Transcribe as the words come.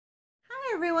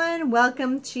everyone,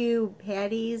 welcome to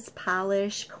Patty's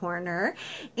Polish Corner,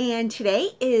 and today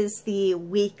is the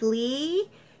weekly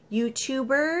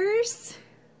YouTubers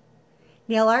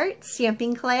nail art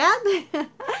stamping collab.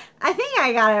 I think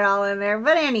I got it all in there,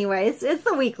 but anyways, it's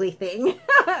the weekly thing.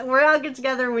 We all get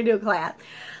together and we do a collab.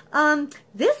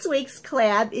 This week's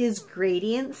collab is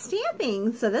gradient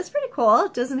stamping, so that's pretty cool.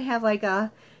 It doesn't have like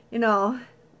a,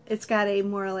 it's got a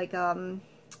more like a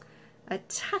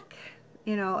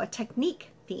technique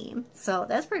theme, so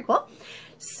that's pretty cool.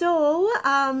 So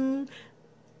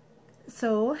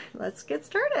let's get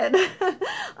started.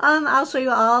 I'll show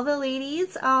you all the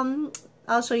ladies.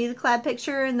 I'll show you the collab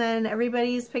picture and then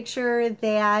everybody's picture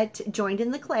that joined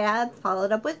in the collab,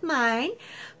 followed up with mine.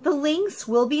 The links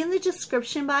will be in the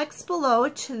description box below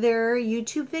to their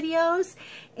YouTube videos,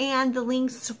 and the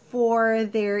links for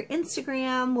their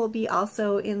Instagram will be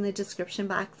also in the description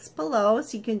box below,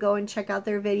 so you can go and check out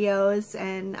their videos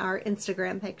and our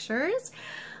Instagram pictures.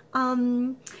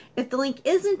 If the link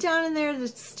isn't down in there,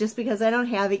 it's just because I don't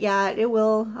have it yet. It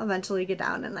will eventually get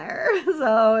down in there.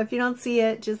 So if you don't see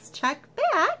it, just check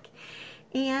back.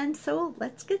 And so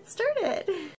let's get started.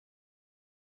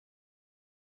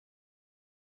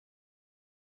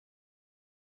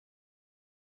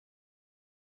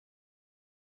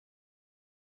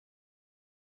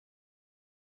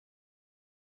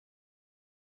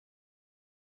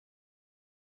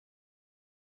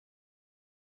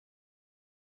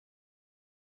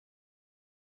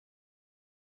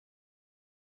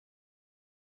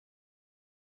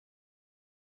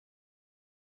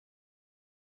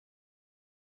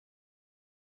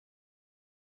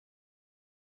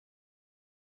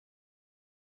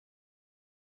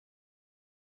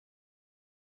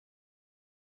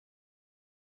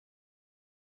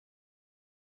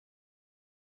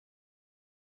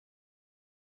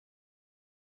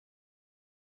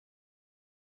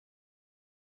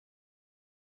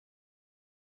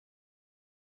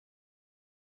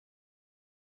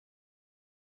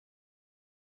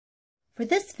 For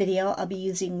this video, I'll be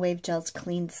using Wavegel's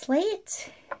Clean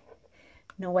Slate,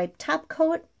 no wipe top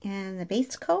coat, and the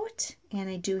base coat. And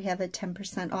I do have a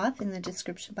 10% off in the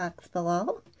description box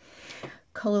below.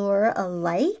 Color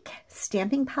Alike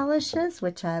stamping polishes,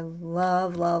 which I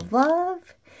love, love,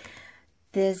 love.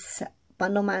 This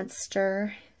Bundle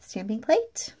Monster stamping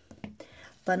plate,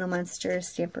 Bundle Monster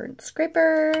stamper and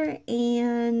scraper,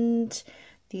 and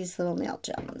these little nail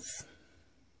gems.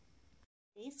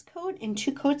 Base coat and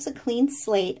 2 coats of Clean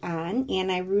Slate on,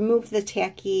 and I removed the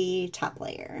tacky top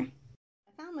layer.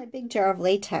 I found my big jar of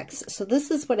latex, so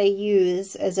this is what I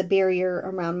use as a barrier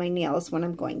around my nails when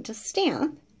I'm going to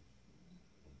stamp.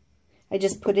 I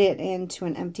just put it into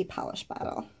an empty polish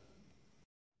bottle.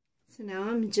 So now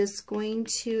I'm just going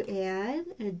to add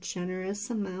a generous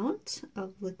amount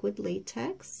of liquid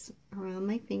latex around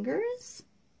my fingers.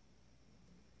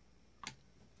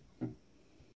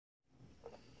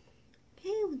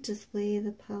 Okay, we'll just lay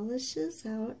the polishes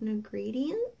out in a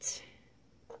gradient.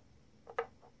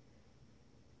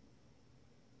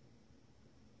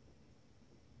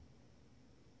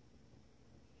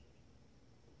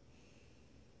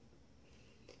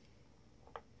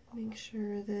 Make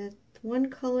sure that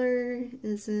one color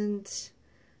isn't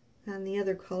on the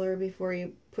other color before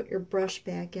you put your brush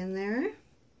back in there.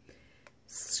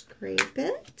 Scrape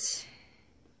it.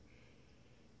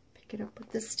 Pick it up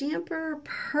with the stamper.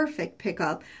 Perfect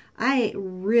pickup. I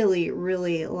really,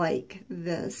 really like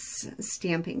this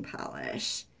stamping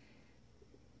polish.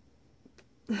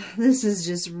 This is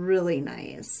just really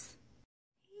nice.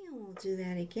 And we'll do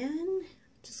that again.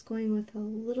 Just going with a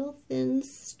little thin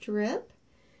strip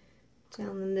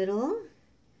down the middle.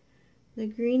 The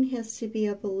green has to be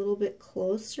up a little bit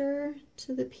closer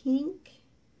to the pink,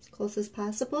 as close as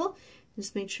possible.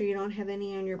 Just make sure you don't have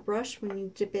any on your brush when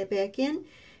you dip it back in.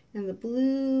 And the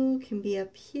blue can be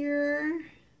up here,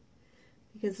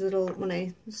 because when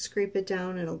I scrape it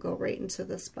down, it'll go right into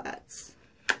the spots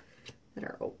that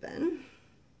are open.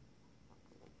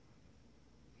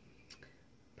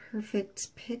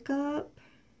 Perfect pickup.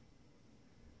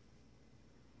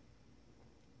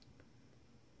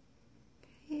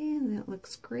 Okay, and that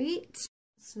looks great.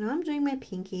 So now I'm doing my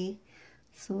pinky,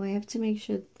 so I have to make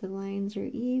sure that the lines are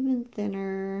even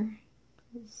thinner.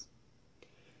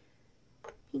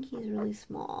 Pinky is really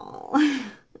small.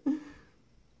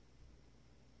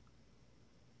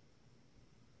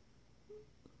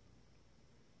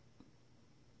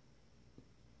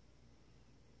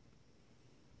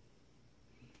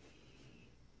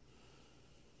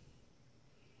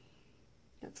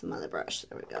 Got some other brush.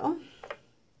 There we go.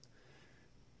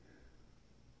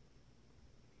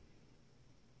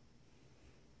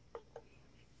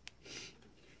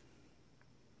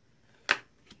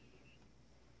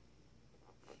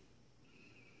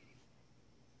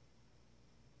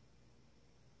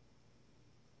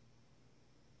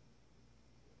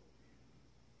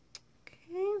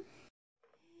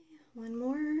 One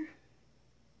more.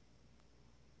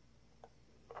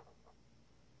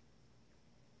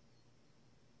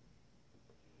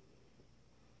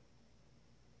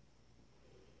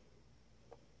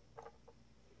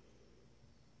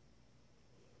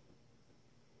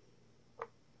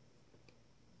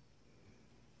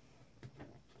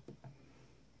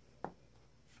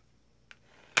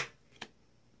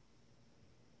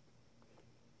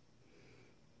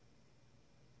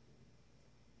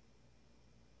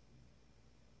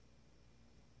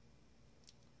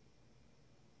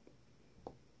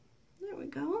 There we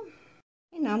go.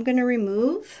 And now I'm going to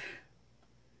remove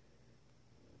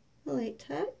the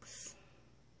latex.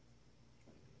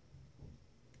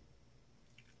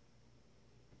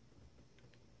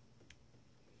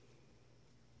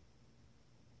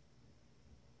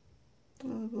 I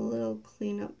have a little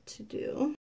cleanup to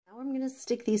do. Now I'm going to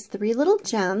stick these 3 little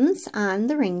gems on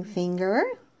the ring finger.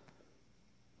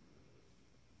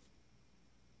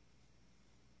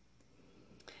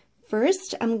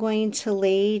 First, I'm going to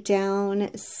lay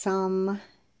down some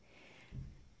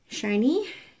shiny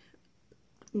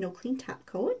no clean top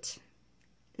coat.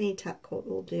 Any top coat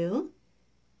will do.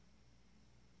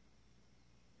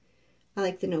 I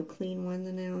like the no clean one,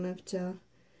 then I don't have to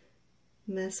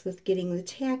mess with getting the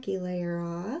tacky layer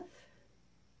off.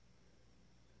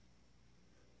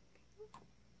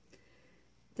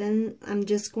 Then I'm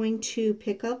just going to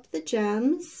pick up the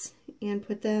gems and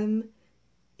put them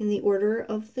in the order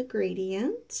of the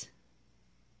gradient.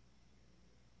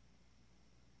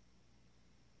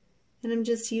 And I'm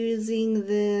just using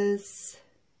this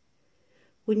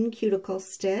wooden cuticle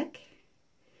stick,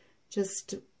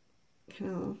 just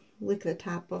kind of lick the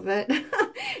top of it,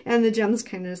 and the gems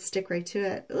kind of stick right to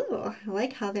it. Ooh, I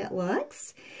like how that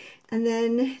looks. And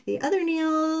then the other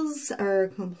nails are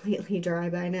completely dry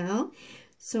by now,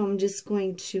 so I'm just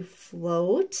going to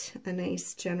float a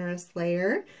nice generous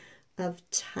layer of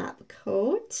top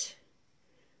coat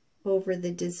over the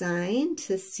design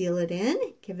to seal it in,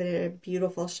 give it a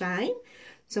beautiful shine.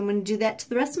 So I'm going to do that to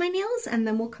the rest of my nails, and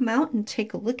then we'll come out and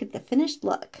take a look at the finished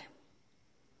look.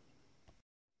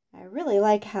 I really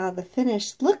like how the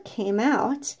finished look came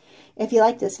out. If you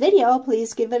like this video,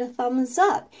 please give it a thumbs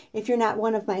up. If you're not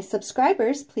one of my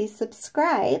subscribers, please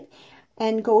subscribe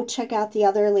and go check out the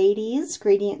other ladies'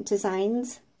 gradient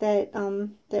designs that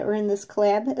were in this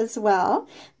collab as well.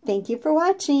 Thank you for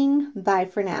watching. Bye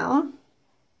for now.